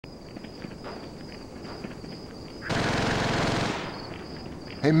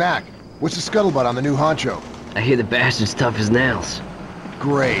Hey, Mac, what's the scuttlebutt on the new honcho? I hear the bastard's tough as nails.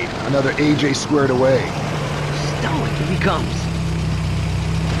 Great. Another AJ squared away. Stoic, here he comes.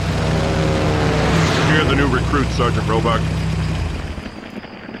 Here's the new recruit, Sergeant Roebuck.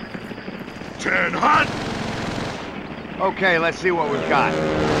 10 hot! Okay, let's see what we've got.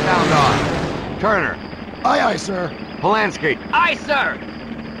 Sound on. Turner. Aye, aye, sir. Polanski. Aye, sir!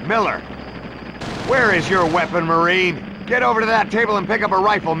 Miller. Where is your weapon, Marine? Get over to that table and pick up a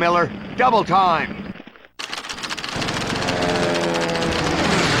rifle, Miller. Double time.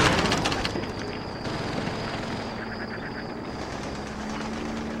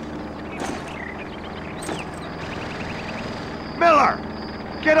 Miller!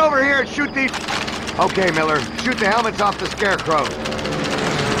 Get over here and shoot these... Okay, Miller. Shoot the helmets off the scarecrows.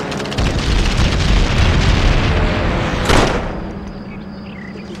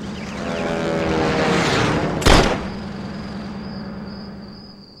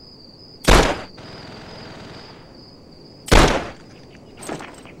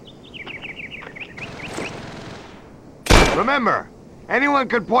 Remember, anyone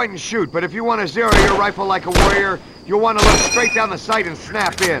can point and shoot, but if you want to zero your rifle like a warrior, you'll want to look straight down the sight and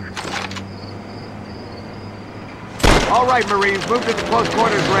snap in. All right, Marines, move to the close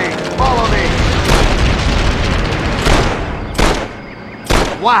quarters range. Follow me.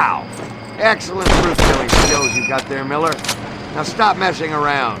 Wow. Excellent truth-telling skills you got there, Miller. Now stop messing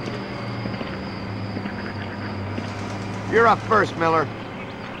around. You're up first, Miller.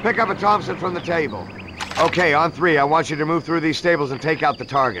 Pick up a Thompson from the table. Okay, on 3, I want you to move through these stables and take out the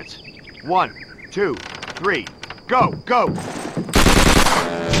targets. 1, 2, 3, go, go!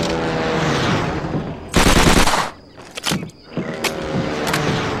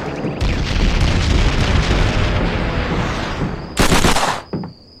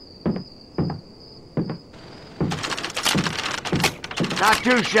 Not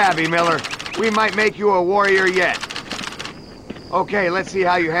too shabby, Miller. We might make you a warrior yet. Okay, let's see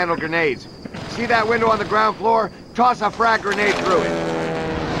how you handle grenades. See that window on the ground floor? Toss a frag grenade through it.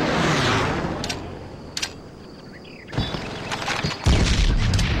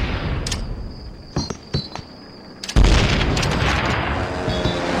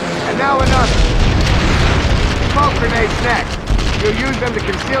 And now another. Smoke grenades next. You'll use them to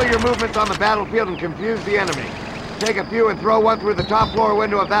conceal your movements on the battlefield and confuse the enemy. Take a few and throw one through the top floor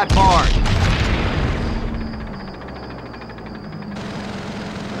window of that barn.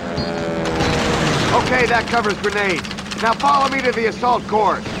 Okay, that covers grenades. Now follow me to the assault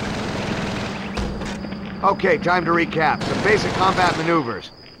course. Okay, time to recap. Some basic combat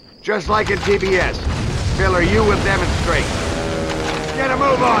maneuvers. Just like in TBS. Miller, you will demonstrate. Get a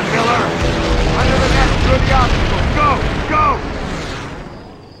move on, Miller! Under the net, through the obstacle. Go! Go!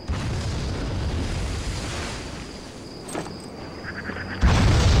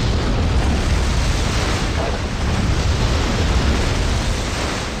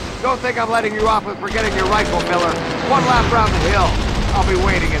 Don't think I'm letting you off with forgetting your rifle, Miller. One lap round the hill. I'll be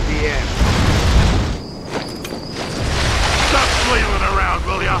waiting at the end. Stop flailing around,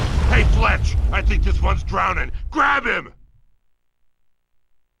 will ya? Hey, Fletch! I think this one's drowning. Grab him!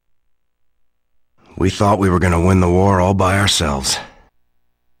 We thought we were gonna win the war all by ourselves.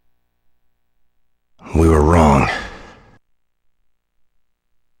 We were wrong.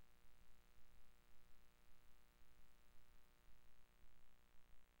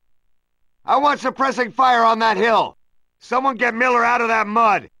 I want suppressing fire on that hill. Someone get Miller out of that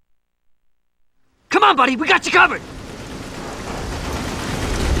mud. Come on, buddy, we got you covered!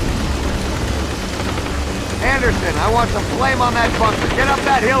 Anderson, I want some flame on that bunker. Get up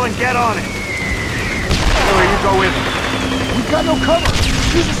that hill and get on it. Miller, you go with me. We've got no cover.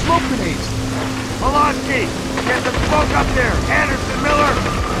 Use the smoke grenades. Polanski, get some smoke up there. Anderson, Miller,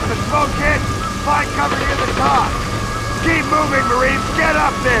 the smoke hits. Find cover near the top. Keep moving, Marines. Get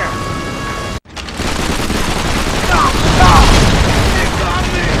up there.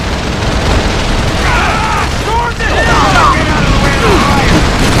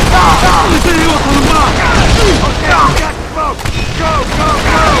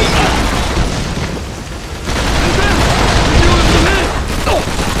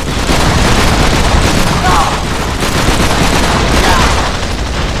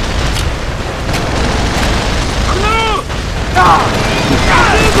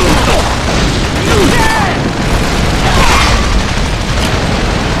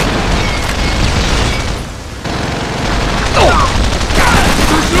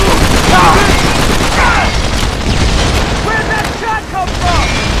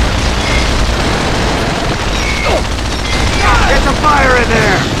 Fire in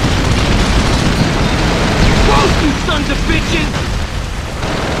there! Whoa, you sons of bitches!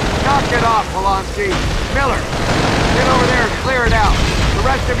 Knock it off, Polanski. Miller, get over there and clear it out. The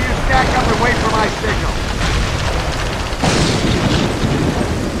rest of you stack up and wait for my signal.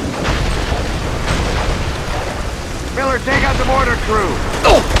 Miller, take out the mortar crew.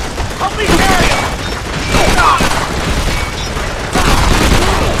 Help me carry him!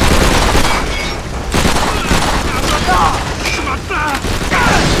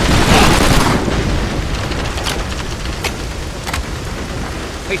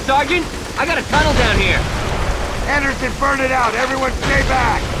 Hey, Sergeant, I got a tunnel down here. Anderson, burn it out. Everyone stay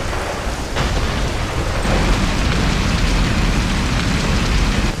back.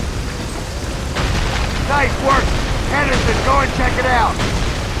 Nice work. Anderson, go and check it out.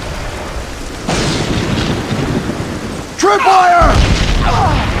 Tripwire!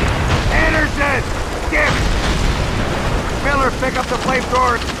 Anderson! Damn it! Miller, pick up the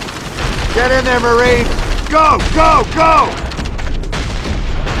flamethrower. Get in there, Marine. Go, go, go!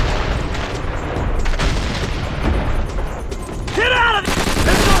 Get out of it!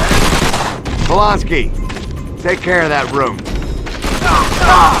 Polanski, take care of that room.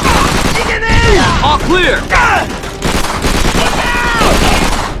 All clear!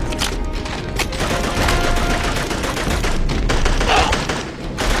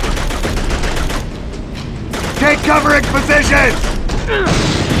 Take covering positions!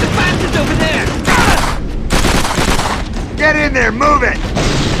 The bastard's over there! Get in there, move it!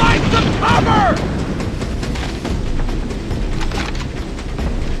 Find some cover!